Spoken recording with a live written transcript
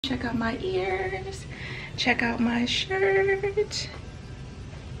Check out my ears, check out my shirt.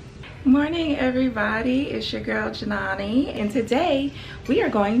 Morning everybody, it's your girl Janani, and today we are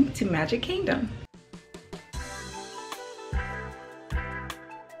going to Magic Kingdom.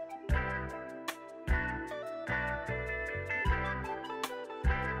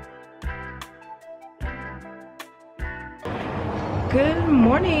 Good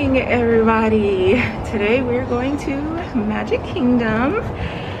morning everybody. Today we're going to Magic Kingdom.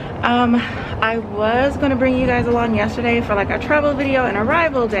 I was gonna bring you guys along yesterday for like a travel video and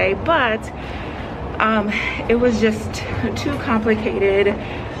arrival day, but it was just too complicated.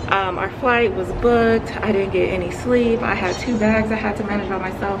 Our flight was booked. I didn't get any sleep. I had 2 bags I had to manage by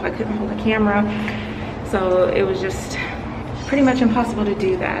myself. I couldn't hold a camera, so it was just pretty much impossible to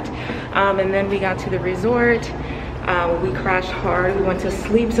do that. And then we got to the resort. We crashed hard. We went to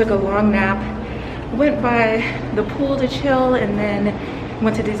sleep, took a long nap, went by the pool to chill, and then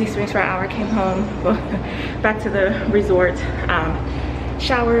went to Disney Springs for an hour, came home, back to the resort,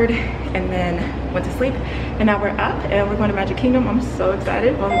 showered, and then went to sleep. And now we're up and we're going to Magic Kingdom. I'm so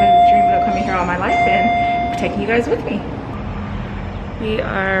excited. Well, I've been dreaming of coming here all my life and taking you guys with me. We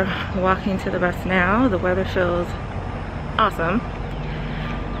are walking to the bus now. The weather feels awesome.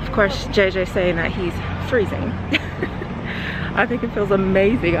 Of course, JJ saying that he's freezing. I think it feels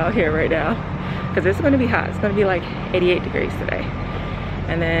amazing out here right now because it's going to be hot. It's going to be like 88 degrees today.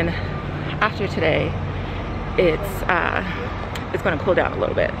 And then after today, it's going to cool down a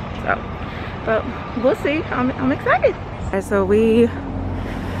little bit. So, but we'll see. I'm excited. And so we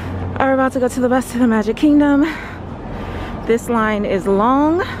are about to go to the bus to the Magic Kingdom. This line is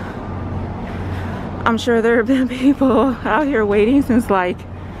long. I'm sure there have been people out here waiting since like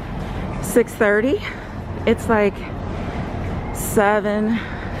 6:30. It's like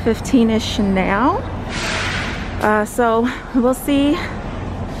 7:15-ish now. So we'll see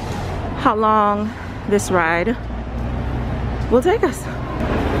how long this ride will take us.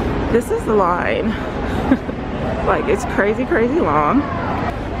 This is the line. Like, it's crazy long.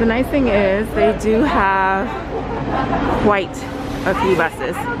 The nice thing is they do have quite a few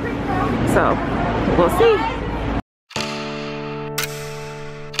buses, so we'll see.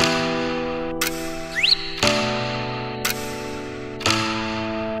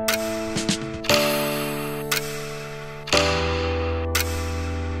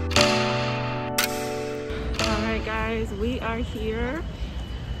 We are here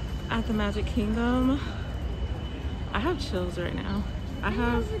at the Magic Kingdom. I have chills right now. I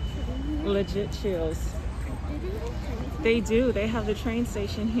have legit chills. They do. They have the train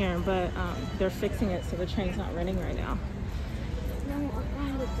station here, but they're fixing it so the train's not running right now.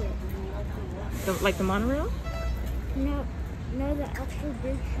 Like the monorail? No, the actual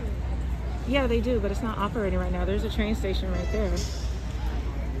big train. Yeah, they do, but it's not operating right now. There's a train station right there.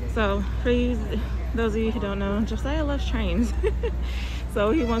 So for you, those of you who don't know, Josiah loves trains.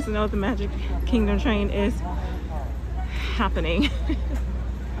 So he wants to know if the Magic Kingdom train is happening.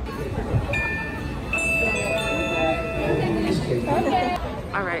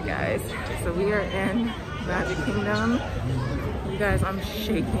 All right, guys. So we are in Magic Kingdom. You guys, I'm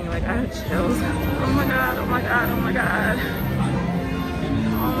shaking. Like, I have chills. Oh my God, oh my God, oh my God.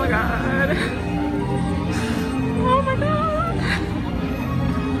 Oh my God. Oh my God.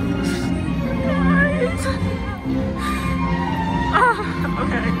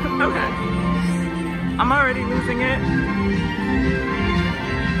 Okay. I'm already losing it.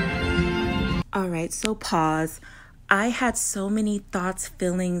 All right, so pause. I had so many thoughts,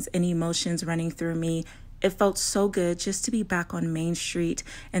 feelings, and emotions running through me. It felt so good just to be back on Main Street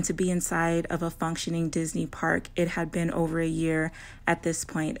and to be inside of a functioning Disney park. It had been over a year at this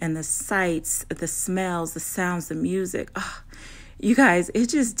point, and the sights, the smells, the sounds, the music. Oh, you guys, it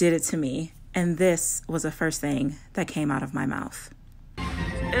just did it to me. And this was the first thing that came out of my mouth.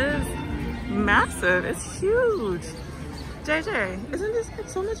 It is massive. It's huge. JJ, isn't this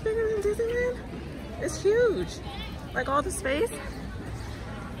so much bigger than Disneyland? It's huge. Like, all the space.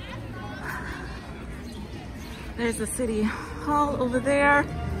 There's the city hall over there.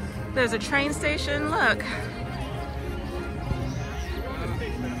 There's a train station. Look.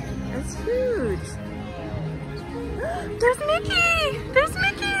 It's huge. There's Mickey. There's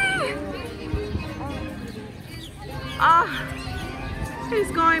Mickey. Oh, he's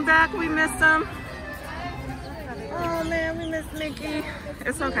going back. We missed him. Oh man, we missed Mickey.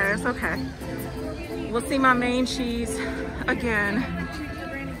 It's okay, it's okay. We'll see my main cheese again.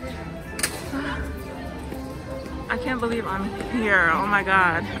 I can't believe I'm here. Oh my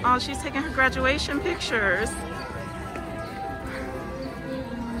God. Oh, she's taking her graduation pictures.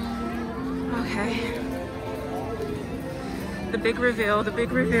 Okay. The big reveal, the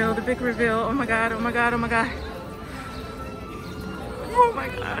big reveal, the big reveal. Oh my God, oh my God, oh my God. Oh my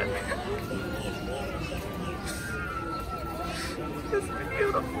God. This is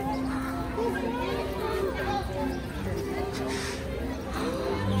beautiful.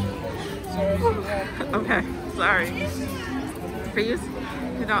 Okay, sorry. For you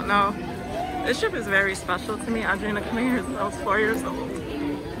who don't know, this trip is very special to me. Adriana, come here. I was 4 years old.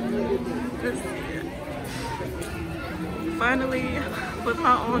 Just finally, with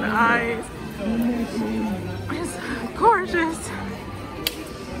my own eyes, it's gorgeous.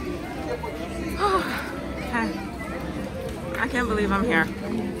 Okay. I can't believe I'm here.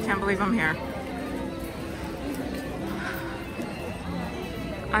 Can't believe I'm here.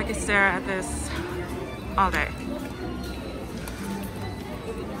 I could stare at this all day.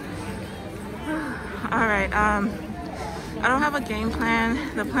 All right, I don't have a game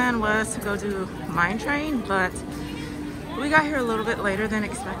plan. The plan was to go do Mine Train, but we got here a little bit later than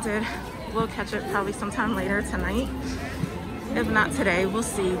expected. We'll catch it probably sometime later tonight. If not today, we'll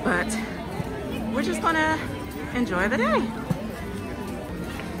see, but we're just gonna enjoy the day.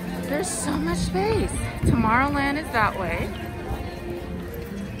 There's so much space. Tomorrowland is that way.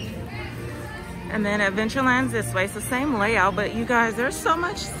 And then Adventureland's this way. It's the same layout, but you guys, there's so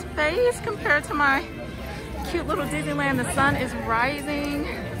much space compared to my cute little Disneyland. The sun is rising.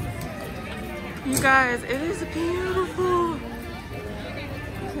 You guys, it is beautiful.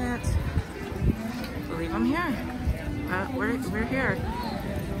 I can't believe I'm here. We're here.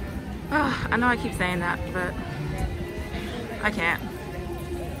 Oh, I know I keep saying that, but I can't.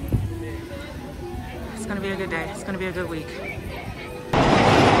 It's gonna be a good day. It's gonna be a good week.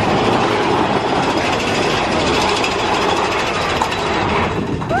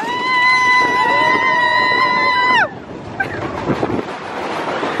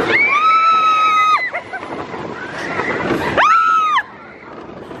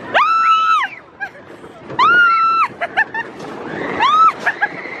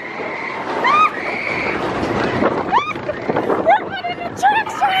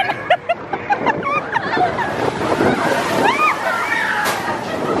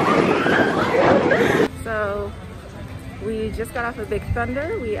 Just got off of Big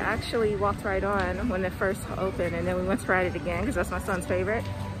Thunder. We actually walked right on when it first opened, and then we went to ride it again because that's my son's favorite.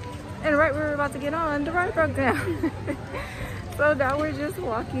 And right when we were about to get on, the ride broke down. So now we're just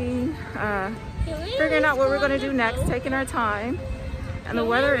walking, figuring out what we're gonna do next, taking our time. And the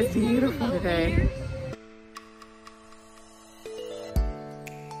weather is beautiful today.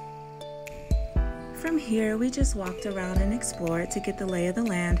 From here, we just walked around and explored to get the lay of the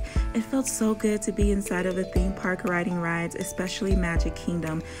land. It felt so good to be inside of a theme park riding rides, especially Magic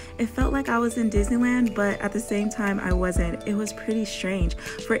Kingdom. It felt like I was in Disneyland, but at the same time I wasn't. It was pretty strange.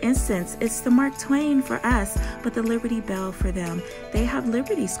 For instance, it's the Mark Twain for us, but the Liberty Bell for them. They have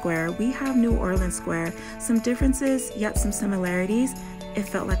Liberty Square, we have New Orleans Square. Some differences, yet some similarities. It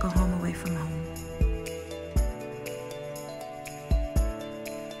felt like a home away from home.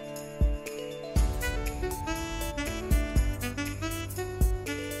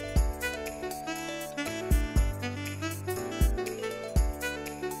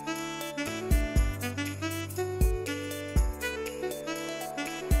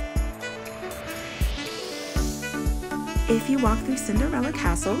 If you walk through Cinderella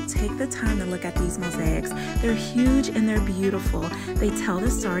Castle, take the time to look at these mosaics. They're huge and they're beautiful. They tell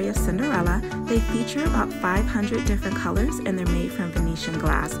the story of Cinderella. They feature about 500 different colors and they're made from Venetian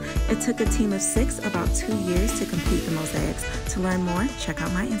glass. It took a team of 6 about 2 years to complete the mosaics. To learn more, check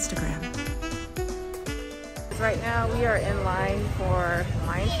out my Instagram. Right now we are in line for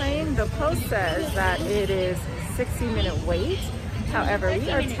Mine Train. The post says that it is 60-minute wait. However,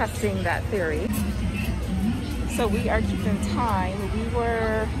 we are testing that theory. So we are keeping time. We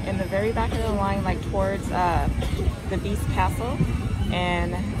were in the very back of the line, like towards the Beast Castle.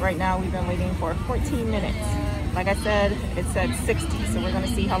 And right now we've been waiting for 14 minutes. Like I said, it said 60, so we're gonna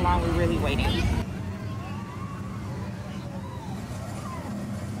see how long we're really waiting.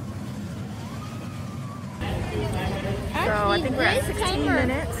 So I think we're at 16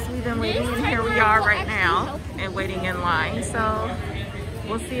 minutes. We've been waiting and here we are right now and waiting in line. So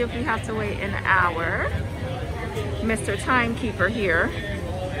we'll see if we have to wait an hour. Mr. Timekeeper here.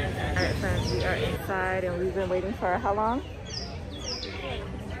 All right, friends, we are inside and we've been waiting for how long?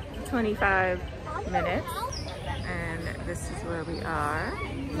 25 minutes. And this is where we are.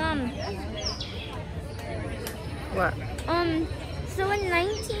 Mom. What? So in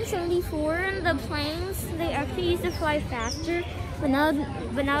 1974, the planes, they actually used to fly faster, but now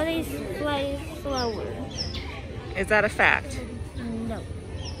they fly slower. Is that a fact? No.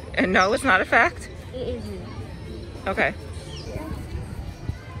 And no, it's not a fact? It isn't. Okay.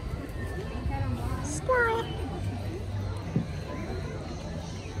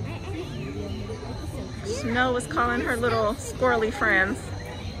 Noah was calling her little squirrely friends.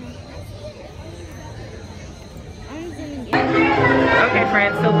 Okay,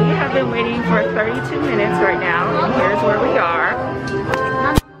 friends, so we have been waiting for 32 minutes right now, and here's where we are.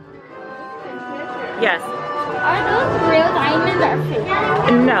 Yes. Are those real diamonds or fake?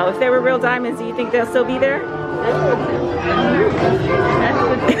 No, if they were real diamonds, do you think they'll still be there?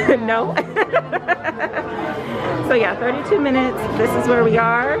 No. So yeah, 32 minutes. This is where we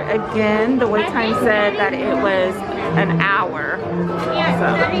are. Again, the wait time said that it was an hour. Yeah,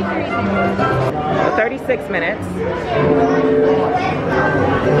 so 36 minutes.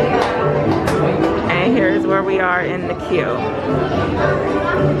 And here's where we are in the queue.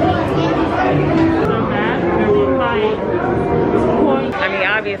 I mean,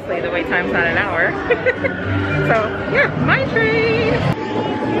 obviously the wait time's not an hour. So yeah, my train.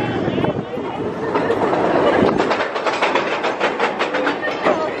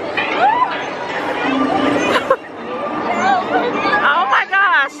 Oh my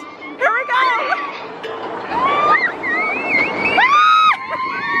gosh, here we go.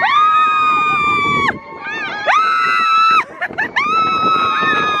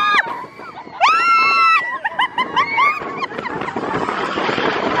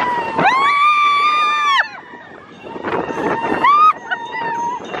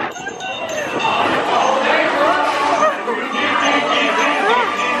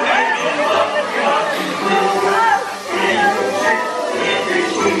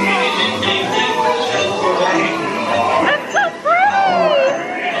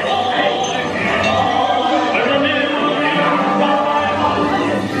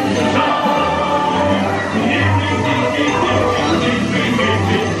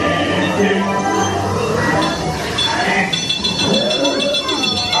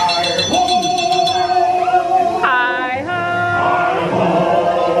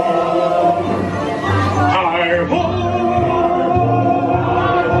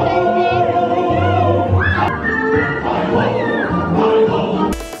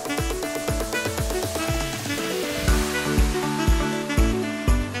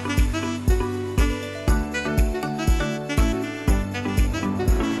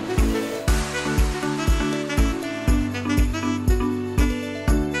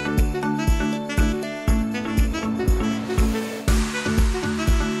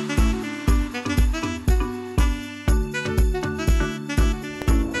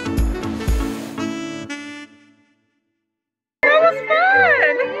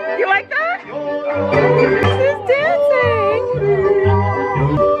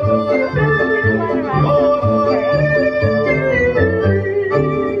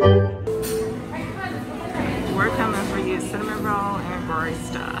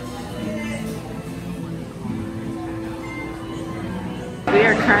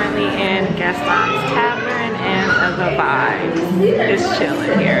 Currently in Gaston's Tavern and the vibe is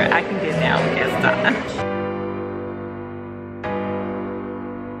chilling here. I can get down with Gaston.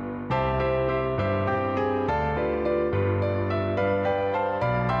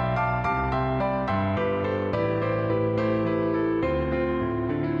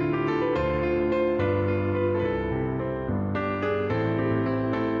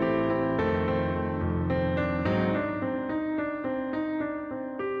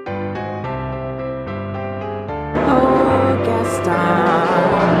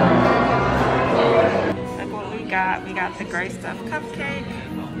 Look what we got. We got the gray stuff cupcake,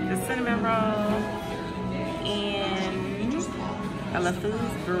 the cinnamon roll, and a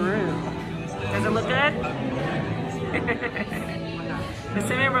LaFou's brew. Does it look good? The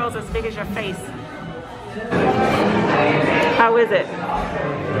cinnamon roll is as big as your face. How is it?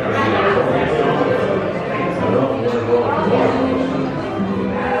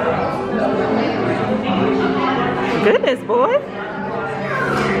 Goodness, boy.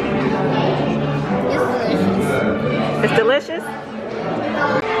 It's delicious.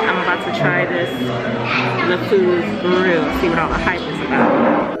 I'm about to try this LaFou's brew, see what all the hype is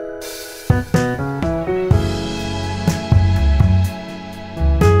about.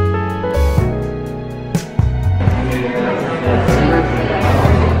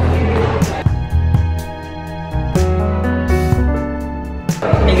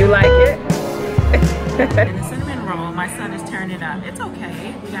 And you like it? And the cinnamon roll, my son is turning it up. It's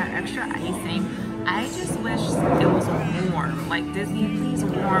okay. We got extra icing. I just wish it was warm. Like, Disney, please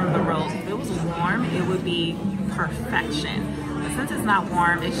warm the rolls. If it was warm, it would be perfection. But since it's not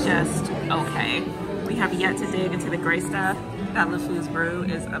warm, it's just okay. We have yet to dig into the gray stuff. That LaFou's brew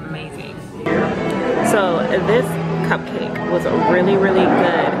is amazing. So this cupcake was really, really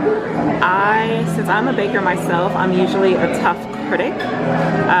good. Since I'm a baker myself, I'm usually a tough critic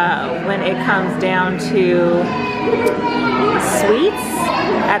when it comes down to sweets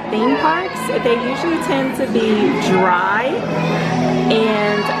at theme parks. They usually tend to be dry,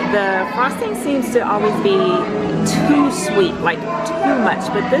 and the frosting seems to always be too sweet, like too much.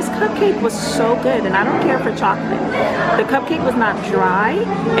 But this cupcake was so good, and I don't care for chocolate. The cupcake was not dry,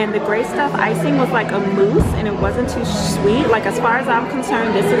 and the gray stuff icing was like a mousse, and it wasn't too sweet. Like, as far as I'm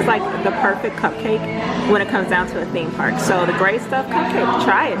concerned, this is like the perfect cupcake when it comes down to a theme park. So the gray stuff cupcake,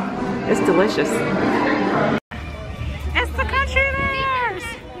 try it. It's delicious. It's the country bears!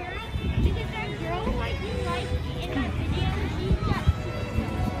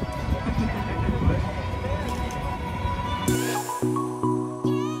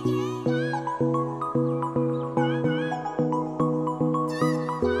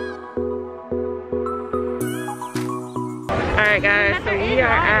 Alright guys, so we are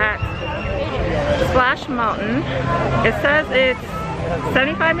at Splash Mountain. It says it's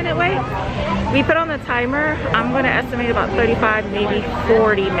 75-minute wait. We put on the timer. I'm gonna estimate about 35, maybe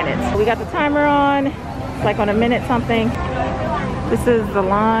 40 minutes. We got the timer on. It's like on a minute something. This is the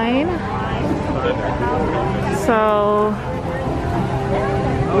line. So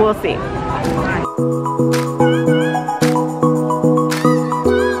we'll see.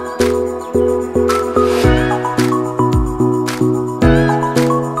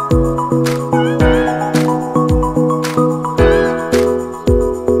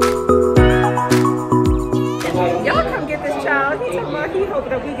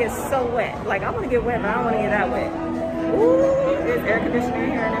 So wet. Like, I want to get wet, but I don't want to get that wet. Ooh, there's air conditioner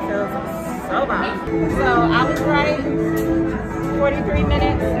here and it feels so bad. So I was right, 43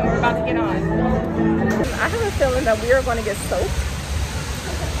 minutes, and we're about to get on. I have a feeling that we are going to get soaked.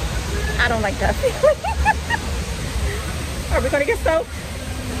 I don't like that feeling. Are we going to get soaked?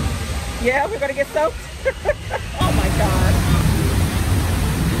 Yeah, we're going to get soaked. Oh my God.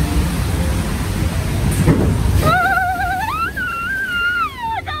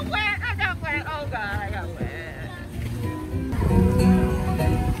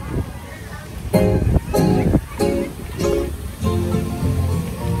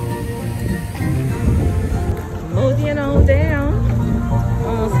 Moving on down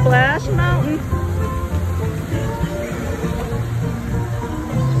on Splash Mountain.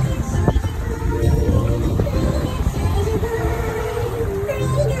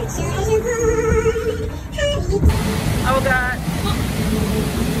 Oh God.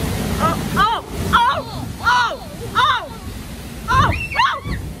 Oh, oh, oh, oh, oh, oh, oh,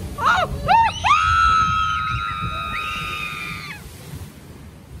 oh, oh.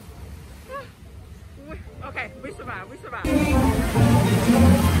 Okay, we survived, we survived.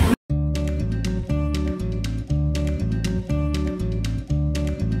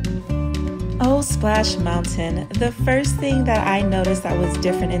 Oh, Splash Mountain. The first thing that I noticed that was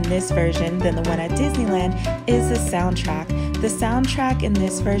different in this version than the one at Disneyland is the soundtrack. The soundtrack in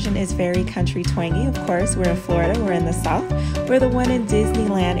this version is very country twangy. Of course, we're in Florida, we're in the South. Where the one in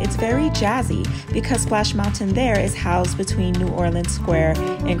Disneyland, it's very jazzy because Splash Mountain there is housed between New Orleans Square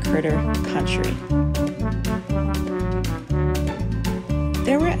and Critter Country.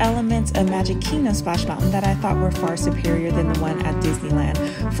 There were elements of Magic Kingdom Splash Mountain that I thought were far superior than the one at Disneyland.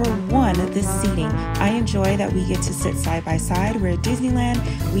 For one, this seating. I enjoy that we get to sit side by side, where at Disneyland,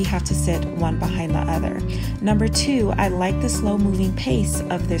 we have to sit one behind the other. Number two, I like the slow moving pace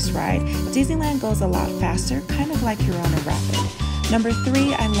of this ride. Disneyland goes a lot faster, kind of like you're on a rapid. Number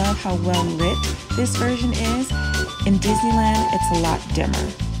three, I love how well lit this version is. In Disneyland, it's a lot dimmer.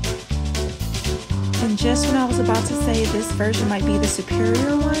 And just when I was about to say this version might be the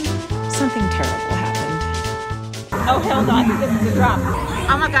superior one, something terrible happened. Oh, hell no, I think this is a drop.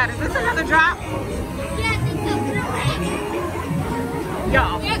 Oh my God, is this another drop? Yes, it's a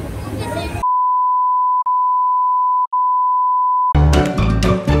Y'all.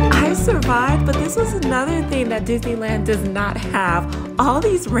 I survived, but this was another thing that Disneyland does not have. All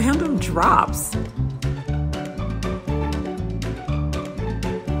these random drops.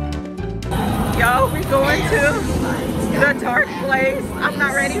 Yo, we going to the dark place. I'm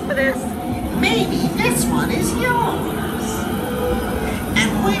not ready for this. Maybe this one is yours.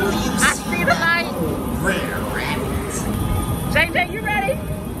 And where will you see the light. Rare rabbit. JJ, you ready?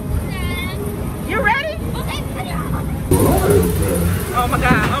 You ready? Oh my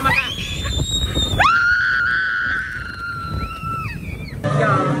God, oh my God.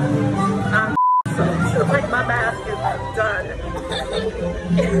 Y'all, I'm so like my mask is done.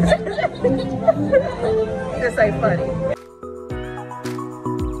 This ain't funny.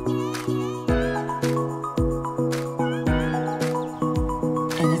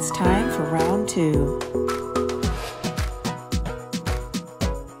 it's time for round 2.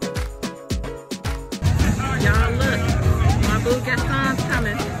 Y'all look, my boo Gaston's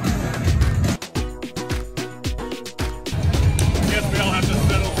coming. Guess we all have to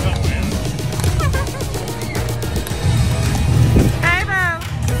settle somewhere. Hey, boo.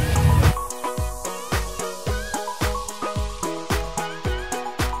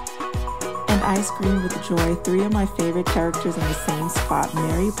 And ice cream with joy, 3 of my favorite characters in the same spot: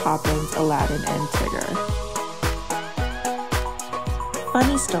 Mary Poppins, Aladdin, and Tigger.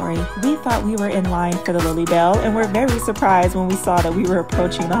 Funny story, we thought we were in line for the Lily Bell and were very surprised when we saw that we were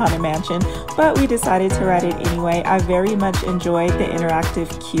approaching the Haunted Mansion, but we decided to ride it anyway. I very much enjoyed the interactive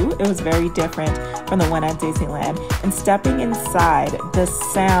queue. It was very different from the one at Disneyland. And stepping inside, the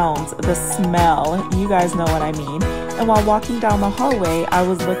sounds, the smell, you guys know what I mean. And while walking down the hallway, I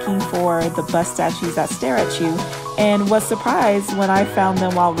was looking for the bus statues that stare at you and was surprised when I found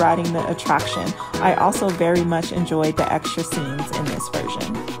them while riding the attraction. I also very much enjoyed the extra scenes in this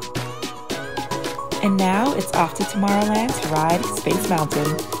version. And now it's off to Tomorrowland to ride Space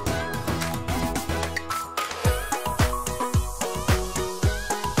Mountain.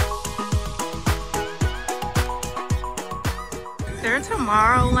 Their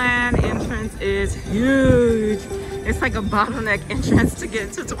Tomorrowland entrance is huge. It's like a bottleneck entrance to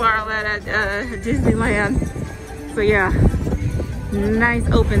get to Tomorrowland at Disneyland. So yeah, nice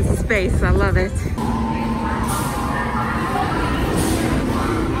open space. I love it.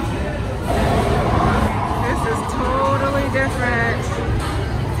 This is totally different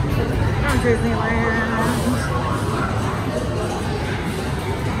from Disneyland.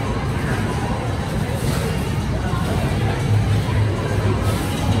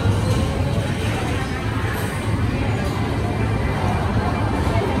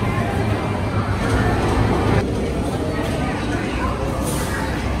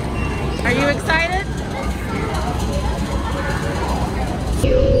 Are you excited?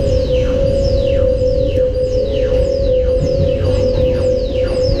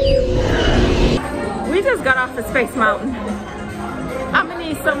 We just got off the Space Mountain. I'm gonna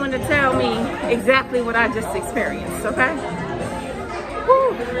need someone to tell me exactly what I just experienced, okay?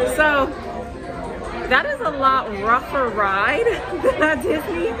 Whew. So, that is a lot rougher ride than at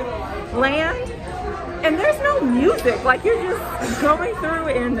Disneyland. And there's no music, like you're just going through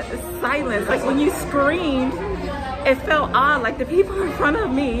in silence. Like when you screamed, it felt odd. Like the people in front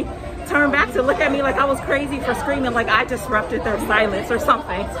of me turned back to look at me like I was crazy for screaming, like I disrupted their silence or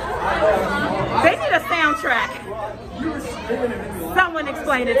something. They need a soundtrack. Someone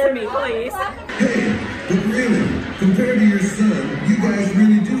explain it to me, please. Hey, but really, compared to your son, you guys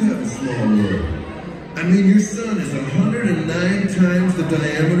really do have a small world. I mean, your sun is 109 times the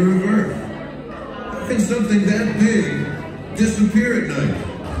diameter of Earth. Can something that big disappear at night?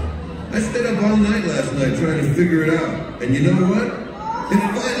 I stayed up all night last night trying to figure it out. And you know what? It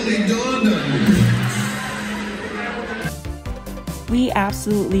finally dawned on me. We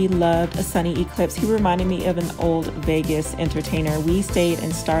absolutely loved a sunny eclipse. He reminded me of an old Vegas entertainer. We stayed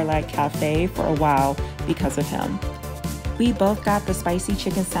in Starlight Cafe for a while because of him. We both got the spicy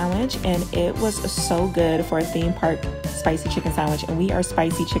chicken sandwich and it was so good for a theme park spicy chicken sandwich, and we are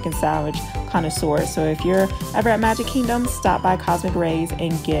spicy chicken sandwich connoisseurs. So if you're ever at Magic Kingdom, stop by Cosmic Rays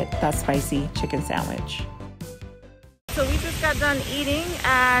and get that spicy chicken sandwich. So we just got done eating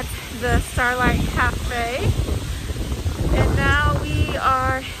at the Starlight Cafe and now we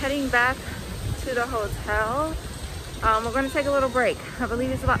are heading back to the hotel. We're going to take a little break. I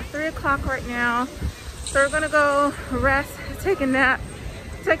believe it's about 3 o'clock right now. So we're gonna go rest, take a nap,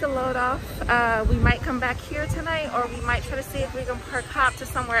 take a load off. We might come back here tonight, or we might try to see if we can park hop to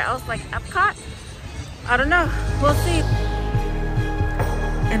somewhere else like Epcot. I don't know, we'll see.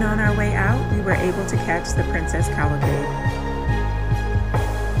 And on our way out, we were able to catch the Princess Cavalcade.